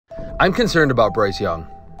I'm concerned about Bryce Young,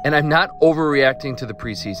 and I'm not overreacting to the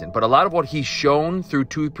preseason, but a lot of what he's shown through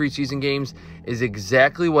 2 preseason games is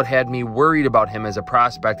exactly what had me worried about him as a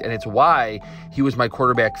prospect, and it's why he was my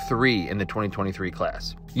quarterback 3 in the 2023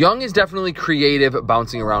 class. Young is definitely creative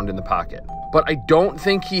bouncing around in the pocket, but I don't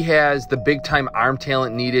think he has the big-time arm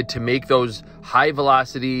talent needed to make those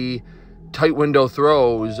high-velocity, tight window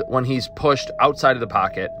throws when he's pushed outside of the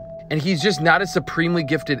pocket. And he's just not a supremely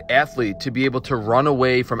gifted athlete to be able to run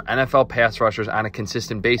away from NFL pass rushers on a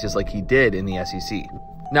consistent basis like he did in the SEC.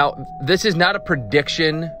 Now, this is not a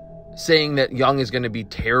prediction saying that Young is going to be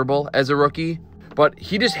terrible as a rookie, but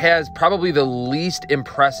he just has probably the least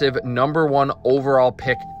impressive #1 overall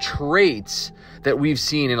pick traits that we've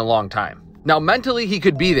seen in a long time. Now, mentally, he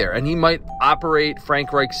could be there, and he might operate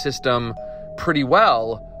Frank Reich's system pretty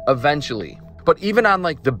well eventually. But even on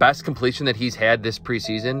like the best completion that he's had this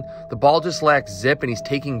preseason, the ball just lacks zip and he's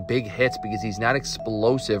taking big hits because he's not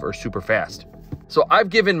explosive or super fast. So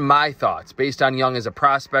I've given my thoughts based on Young as a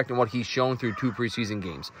prospect and what he's shown through 2 preseason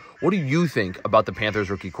games. What do you think about the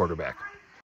Panthers rookie quarterback?